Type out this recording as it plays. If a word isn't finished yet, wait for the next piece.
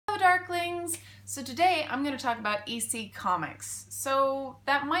Darklings! So today I'm going to talk about EC Comics. So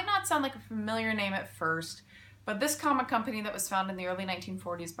that might not sound like a familiar name at first, but this comic company that was founded in the early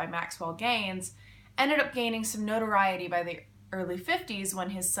 1940s by Maxwell Gaines ended up gaining some notoriety by the early 50s when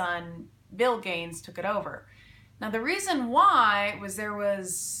his son Bill Gaines took it over. Now the reason why was there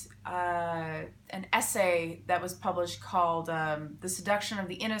was an essay that was published called The Seduction of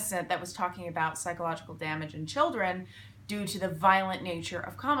the Innocent that was talking about psychological damage in children due to the violent nature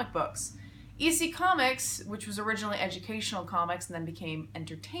of comic books. EC Comics, which was originally educational comics and then became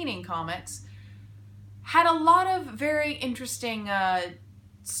entertaining comics, had a lot of very interesting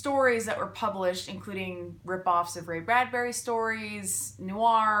stories that were published, including rip-offs of Ray Bradbury stories,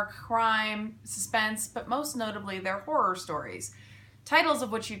 noir, crime, suspense, but most notably their horror stories, titles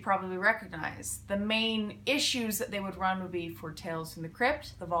of which you'd probably recognize. The main issues that they would run would be for Tales from the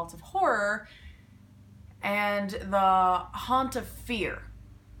Crypt, The Vault of Horror, and The Haunt of Fear.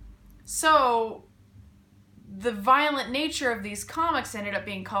 So the violent nature of these comics ended up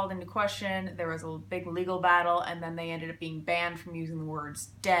being called into question. There was a big legal battle, and then they ended up being banned from using the words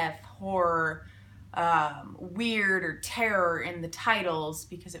death, horror, weird, or terror in the titles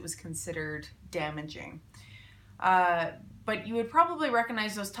because it was considered damaging. But you would probably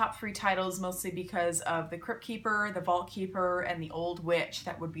recognize those top three titles mostly because of the Crypt Keeper, the Vault Keeper, and the Old Witch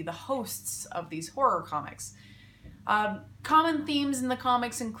that would be the hosts of these horror comics. Common themes in the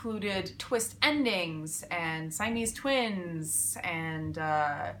comics included twist endings and Siamese twins and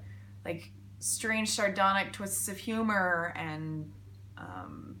like strange sardonic twists of humor and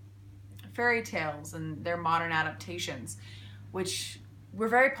fairy tales and their modern adaptations, which were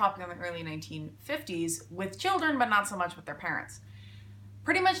very popular in the early 1950s with children, but not so much with their parents.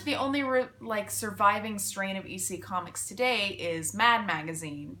 Pretty much the only surviving strain of EC Comics today is Mad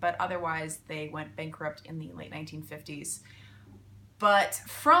Magazine, but otherwise they went bankrupt in the late 1950s. But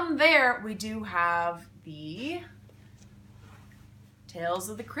from there, we do have the Tales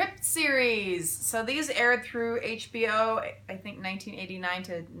of the Crypt series. So these aired through HBO, I think 1989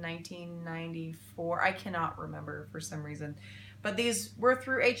 to 1994. I cannot remember for some reason. But these were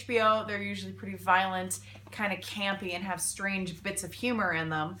through HBO. They're usually pretty violent, kind of campy, and have strange bits of humor in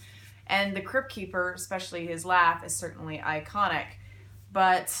them. And the Crypt Keeper, especially his laugh, is certainly iconic.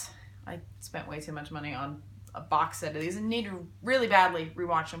 But I spent way too much money on a box set of these and need to really badly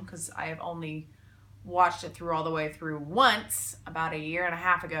rewatch them because I have only watched it through all the way through once about a year and a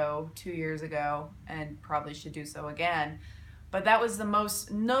half ago, 2 years ago, and probably should do so again. But that was the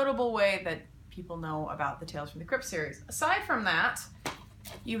most notable way that people know about the Tales from the Crypt series. Aside from that,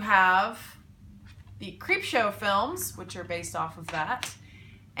 you have the Creepshow films, which are based off of that,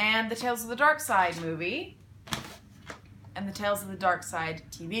 and the Tales of the Dark Side movie, and the Tales of the Dark Side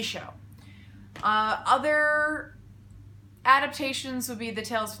TV show. Other adaptations would be the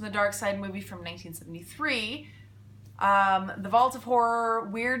Tales from the Dark Side movie from 1973, The Vault of Horror,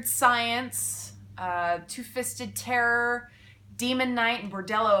 Weird Science, Two-Fisted Terror, Demon Knight and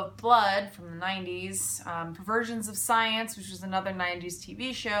Bordello of Blood from the 90s, Perversions of Science, which was another 90s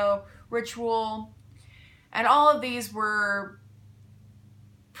TV show, Ritual, and all of these were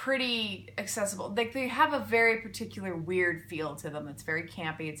pretty accessible. They have a very particular weird feel to them. It's very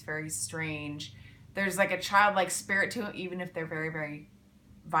campy, it's very strange. There's like a childlike spirit to it, even if they're very, very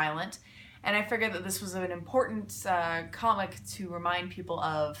violent. And I figured that this was an important comic to remind people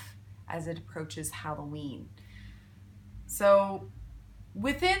of as it approaches Halloween. So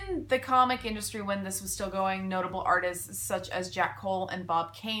within the comic industry when this was still going, notable artists such as Jack Cole and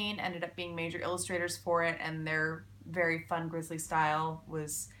Bob Kane ended up being major illustrators for it, and their very fun grisly style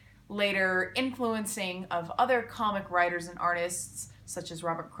was later influencing of other comic writers and artists such as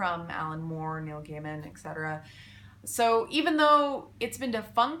Robert Crumb, Alan Moore, Neil Gaiman, etc. So even though it's been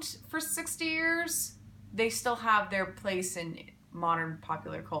defunct for 60 years, they still have their place in modern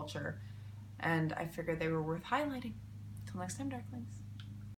popular culture, and I figured they were worth highlighting. Till next time, Darklings.